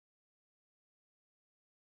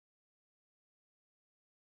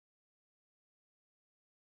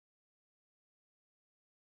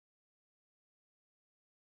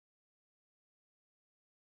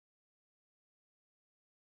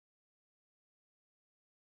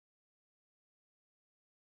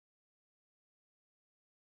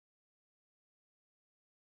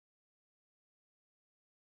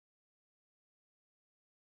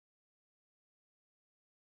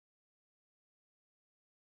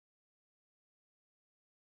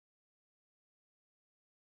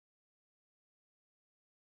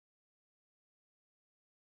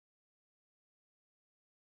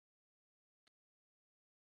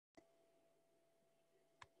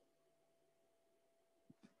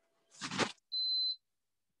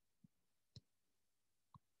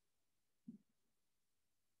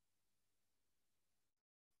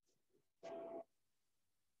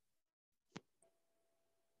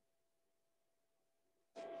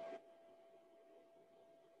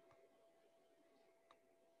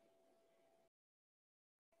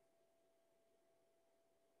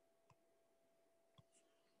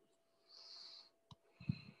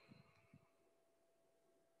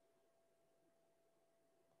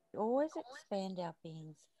We always expand our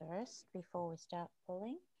beings first before we start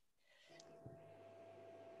pulling.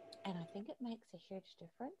 And I think it makes a huge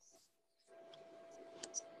difference.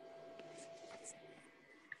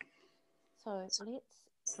 So let's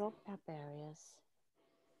drop our barriers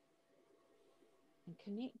and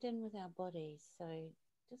connect in with our bodies. So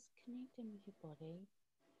just connect in with your body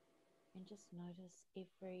and just notice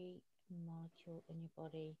every molecule in your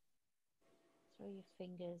body through your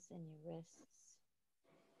fingers and your wrists.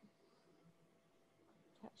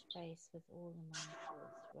 Touch base with all the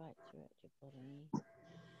molecules right throughout your body,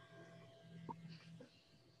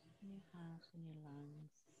 in your heart and your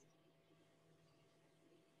lungs,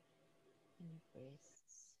 and your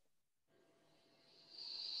breasts.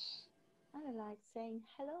 I like saying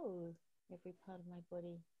hello, every part of my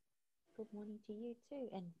body. Good morning to you too,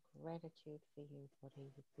 and gratitude for you,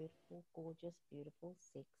 body, your beautiful, gorgeous, beautiful,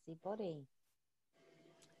 sexy body.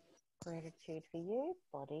 Gratitude for you,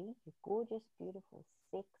 body, your gorgeous, beautiful,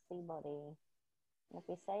 sexy body. And if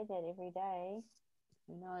we say that every day,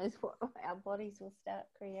 who knows what our bodies will start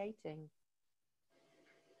creating.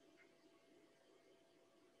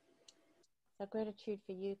 So gratitude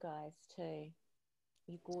for you guys too,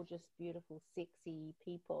 you gorgeous, beautiful, sexy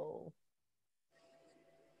people.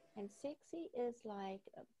 And sexy is like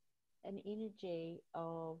an energy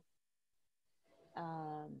of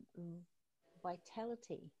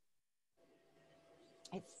vitality.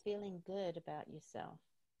 It's feeling good about yourself.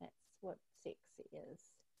 That's what sexy is.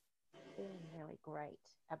 Feeling really great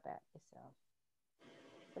about yourself.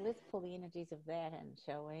 So let's pull the energies of that in,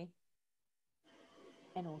 shall we?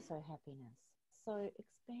 And also happiness. So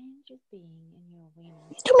expand your being and your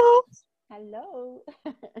awareness. Hello.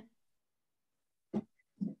 Hello.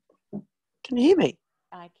 Can you hear me?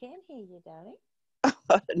 I can hear you, darling.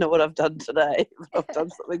 I don't know what I've done today, but I've done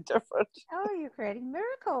something different. Oh, you're creating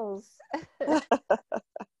miracles.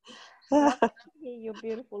 Love to hear your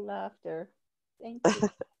beautiful laughter. Thank you.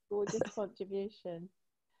 Gorgeous contribution.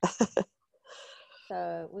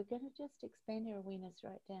 So we're going to just expand our awareness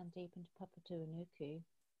right down deep into Papatūānuku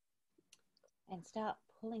and start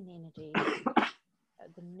pulling the energies,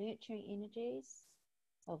 the nurturing energies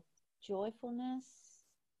of joyfulness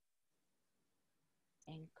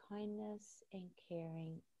and kindness and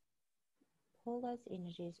caring. Pull those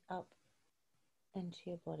energies up into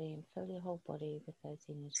your body and fill your whole body with those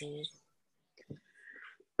energies.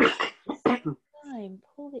 At the same time,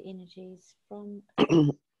 pull the energies from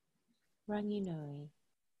Ranginui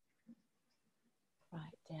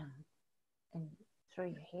right down and through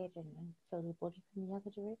your head and fill your body from the other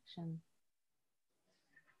direction.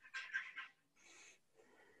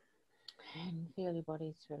 And feel your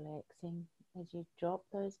body's relaxing as you drop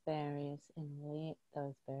those barriers and let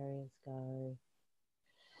those barriers go.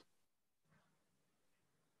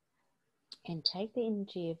 And take the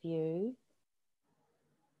energy of you,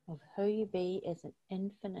 of who you be as an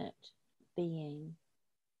infinite being,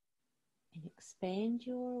 and expand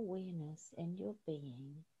your awareness and your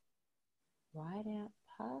being right out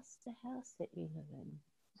past the house that you live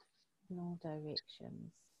in all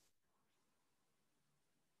directions.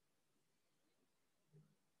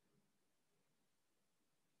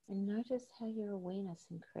 And notice how your awareness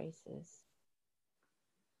increases.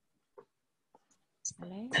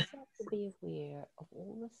 Allow yourself to be aware of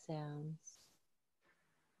all the sounds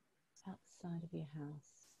outside of your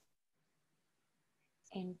house.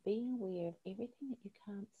 And being aware of everything that you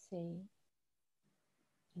can't see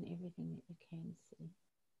and everything that you can see.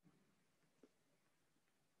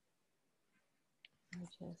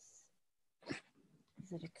 Notice,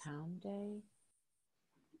 is it a calm day?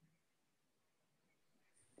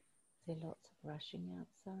 Is there lots of rushing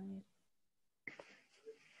outside?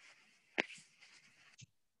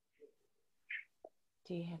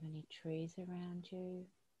 Do you have any trees around you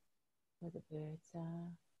where the birds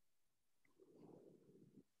are?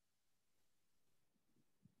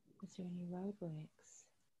 Is there any roadworks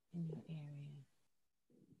in your area?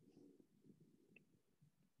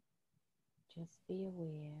 Just be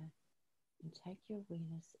aware and take your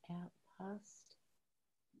awareness out past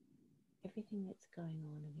everything that's going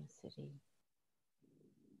on in your city.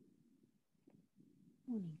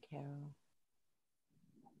 Morning, Carol.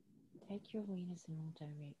 Take your awareness in all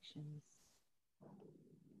directions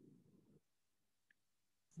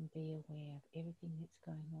and be aware of everything that's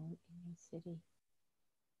going on in your city,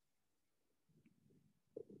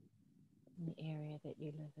 in the area that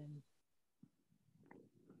you live in.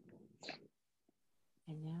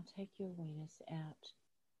 And now take your awareness out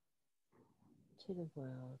to the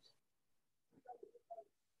world.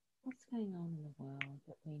 What's going on in the world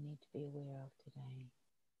that we need to be aware of today?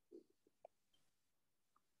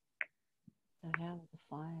 So how are the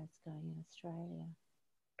fires going in Australia?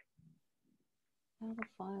 How are the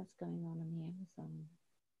fires going on in the Amazon?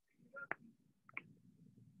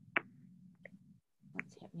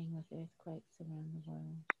 What's happening with earthquakes around the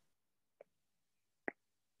world?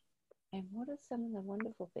 And what are some of the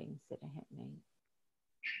wonderful things that are happening?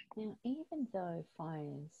 Now, even though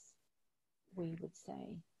fires, we would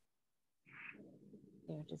say,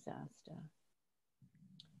 they're a disaster,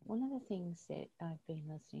 one of the things that I've been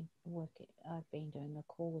I've been doing a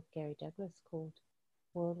call with Gary Douglas called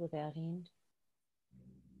World Without End.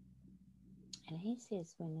 And he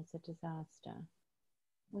says when there's a disaster,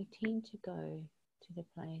 we tend to go to the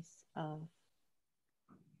place of,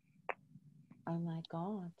 oh my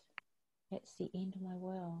God, that's the end of my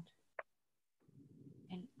world.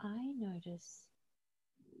 And I notice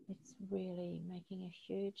it's really making a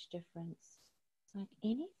huge difference. Like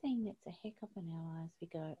anything that's a hiccup in our lives, we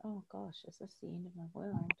go, oh gosh, is this the end of my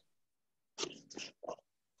world?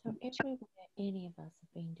 So everywhere any of us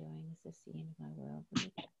have been doing, is this the end of my world? We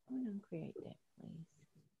need to try and uncreate that, please.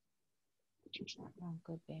 Right, wrong,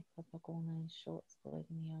 good, bad, public, all names, shorts, below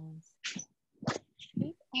the meons.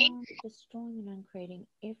 Keep on destroying and uncreating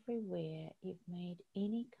everywhere you've made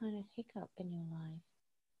any kind of hiccup in your life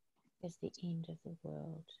as the end of the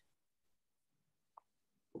world.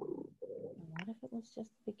 And what if it was just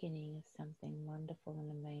the beginning of something wonderful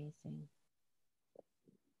and amazing?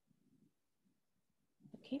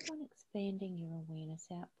 But keep on expanding your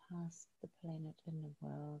awareness out past the planet and the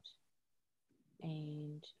world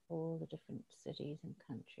and all the different cities and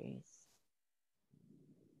countries,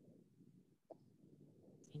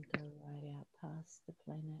 and go right out past the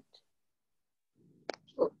planet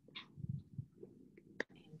and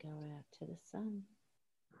go out to the sun.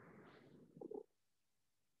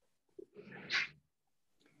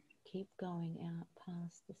 Keep going out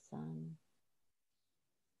past the sun,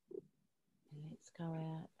 and let's go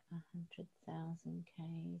out 100,000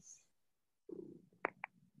 k's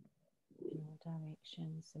in all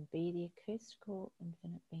directions and be the acoustical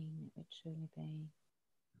infinite being that we truly be.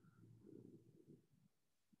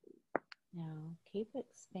 Now keep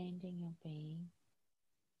expanding your being.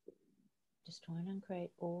 Just try and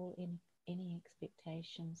uncreate all any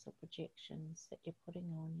expectations or projections that you're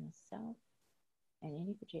putting on yourself, and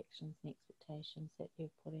any projections and expectations that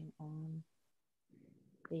you're putting on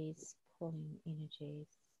these pulling energies.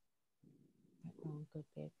 Right, wrong, good,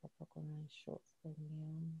 bad, public, line, shorts, full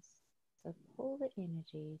meals. So pull the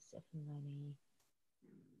energies of money.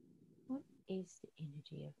 What is the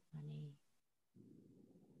energy of money?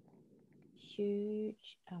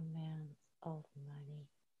 Huge amounts of money.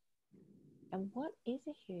 And what is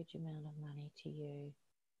a huge amount of money to you?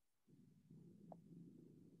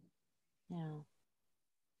 Now,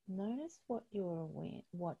 notice what your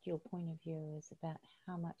point of view is about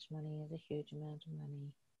how much money is a huge amount of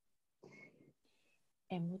money.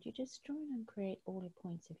 And would you just try and create all your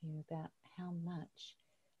points of view about how much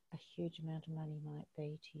a huge amount of money might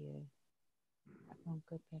be to you? Wrong,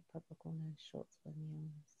 good, bad, public, or no, shorts, for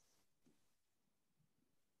meals.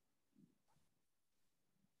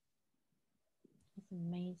 It's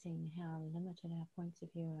amazing how limited our points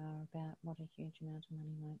of view are about what a huge amount of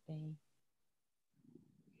money might be.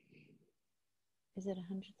 Is it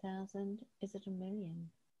 100,000? Is it 1,000,000?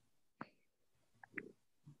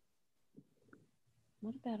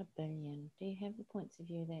 What about 1,000,000,000? Do you have the points of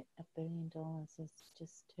view that $1 billion is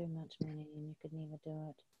just too much money and you could never do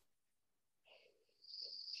it?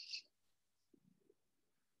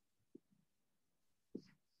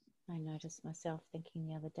 I noticed myself thinking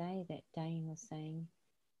the other day that Dane was saying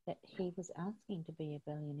that he was asking to be a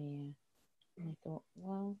billionaire. And I thought,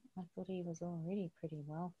 well, I thought he was already pretty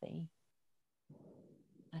wealthy.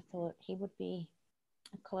 I thought he would be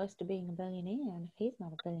close to being a billionaire. And if he's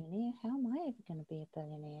not a billionaire, how am I ever going to be a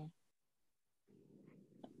billionaire?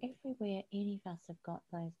 Everywhere any of us have got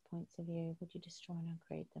those points of view, would you just try and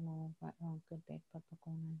uncreate them all? Right, wrong, good, bad, public,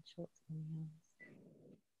 all known, shorts, and meals.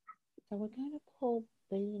 So we're going to pull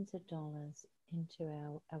billions of dollars into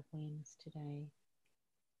our awareness today,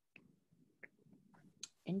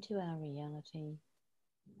 into our reality,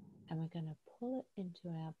 and we're going to pull it into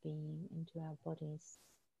our being, into our bodies,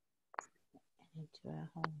 and into our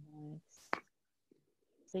whole lives.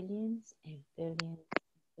 Billions and billions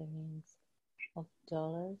and billions of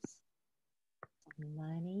dollars, of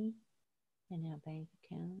money in our bank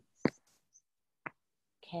accounts,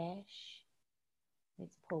 cash.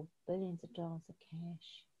 Let's pull billions of dollars of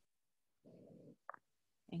cash.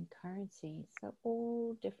 And currencies, so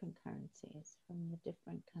all different currencies from the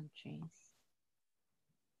different countries.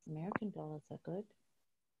 American dollars are good.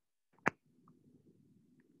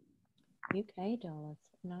 UK dollars.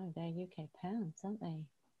 No, they're UK pounds, aren't they?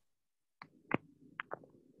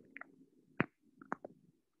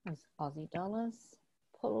 There's Aussie dollars.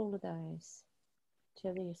 Pull all of those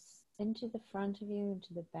into the front of you,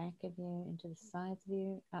 into the back of you, into the sides of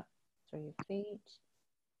you, up through your feet,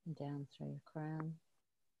 and down through your crown.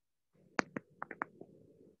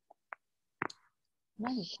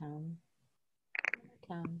 Money come,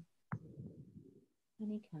 come,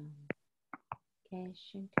 money come,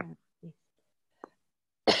 cash and currencies.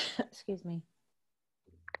 Excuse me.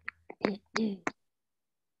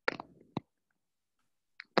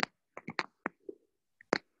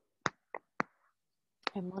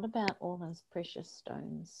 And what about all those precious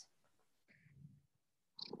stones?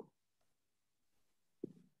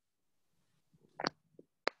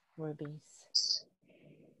 Rubies,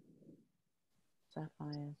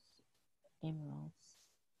 sapphires, emeralds,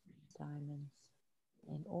 diamonds,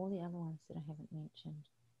 and all the other ones that I haven't mentioned.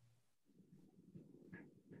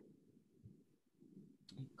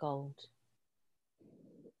 And gold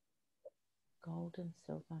and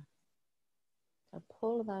silver. So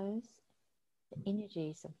pull those, the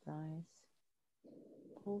energies of those.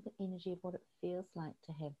 Pull the energy of what it feels like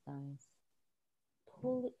to have those.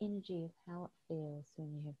 Pull the energy of how it feels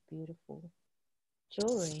when you have beautiful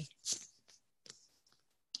jewelry.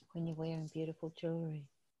 When you're wearing beautiful jewelry.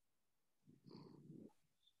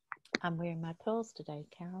 I'm wearing my pearls today,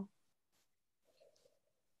 Carol.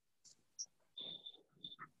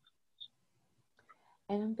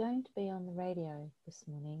 And I'm going to be on the radio this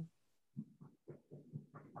morning.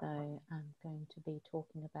 So I'm going to be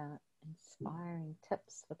talking about inspiring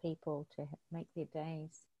tips for people to make their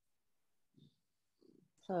days.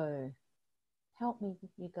 So help me,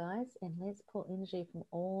 you guys, and let's pull energy from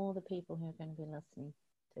all the people who are going to be listening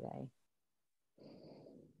today.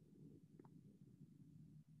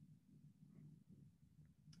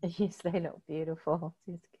 Yes, they look beautiful,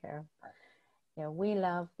 says Carol. Yeah, we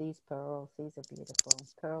love these pearls. These are beautiful.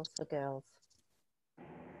 Pearls for girls.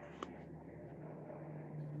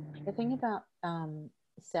 The thing about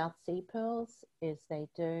South Sea pearls is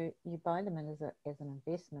you buy them as an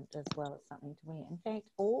investment as well as something to wear. In fact,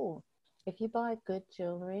 if you buy good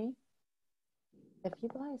jewelry, if you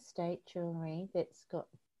buy estate jewelry that's got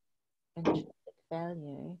intrinsic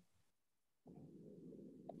value,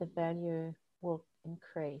 the value will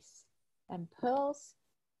increase. And pearls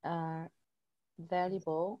are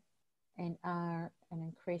valuable and are an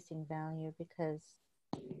increasing value because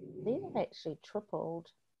these have actually tripled.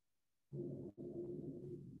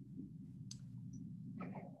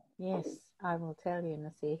 Yes, I will tell you,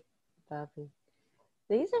 Missy, Barbie.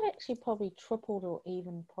 These have actually probably tripled or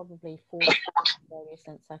even probably 4 value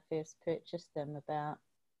since I first purchased them about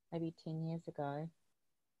maybe 10 years ago.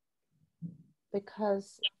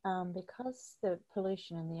 Because the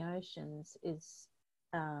pollution in the oceans is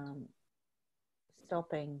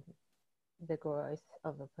stopping the growth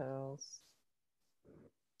of the pearls.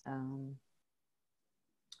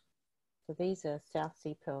 So these are South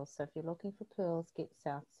Sea pearls. So if you're looking for pearls, get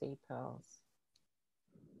South Sea pearls.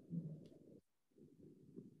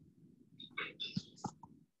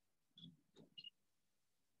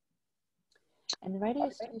 And the radio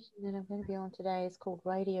station that I'm going to be on today is called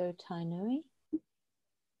Radio Tainui.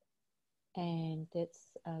 And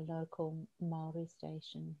it's a local Māori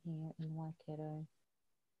station here in Waikato.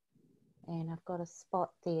 And I've got a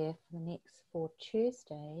spot there for the next 4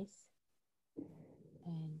 Tuesdays.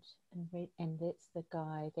 And that's the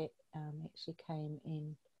guy that actually came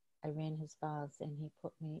in. I ran his bars and he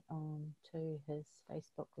put me on to his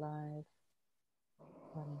Facebook Live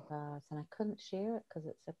running bars. And I couldn't share it because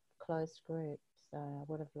it's a closed group. So I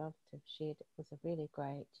would have loved to have shared it. It was a really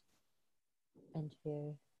great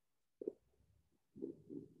interview.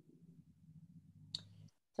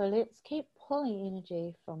 So let's keep pulling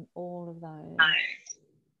energy from all of those.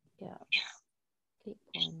 Yeah. Keep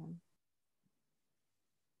pulling them.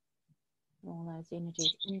 All those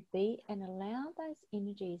energies. And allow those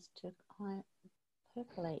energies to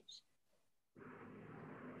percolate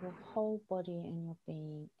your whole body and your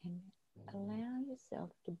being. And allow yourself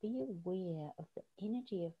to be aware of the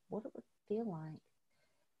energy of what it would feel like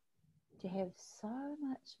to have so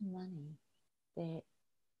much money that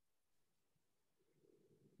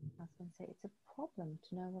I was going to say it's a problem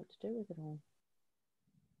to know what to do with it all.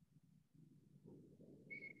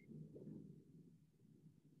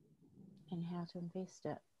 And how to invest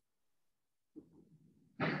it.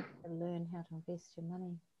 And learn how to invest your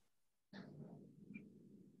money.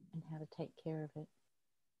 And how to take care of it.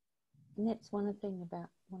 And that's one of the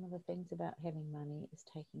things about having money is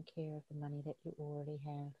taking care of the money that you already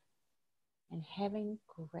have. And having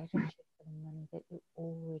gratitude for the money that you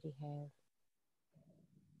already have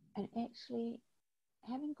and actually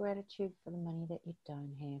having gratitude for the money that you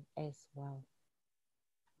don't have as well.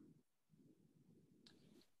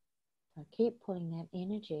 So keep pulling those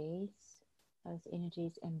energies,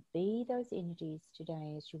 and be those energies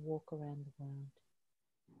today as you walk around the world.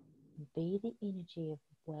 And be the energy of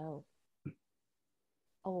wealth.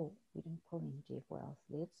 Oh, we didn't pull energy of wealth.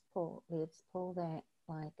 Let's pull that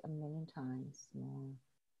like a million times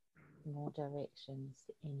more directions,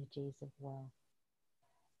 the energies of wealth.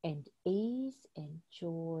 And ease and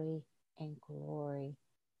joy and glory.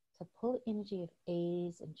 So pull energy of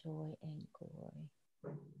ease and joy and glory.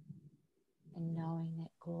 And knowing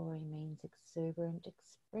that glory means exuberant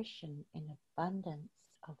expression and abundance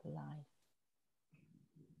of life,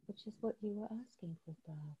 which is what you were asking for,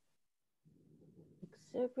 Bob.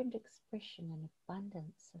 Exuberant expression and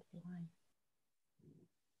abundance of life.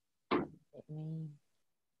 It means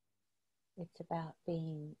it's about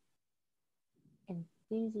being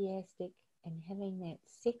enthusiastic and having that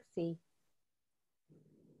sexy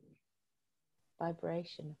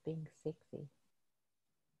vibration of being sexy.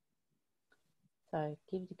 So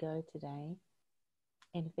give it a go today.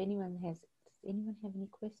 And if anyone does anyone have any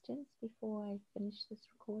questions before I finish this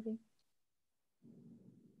recording?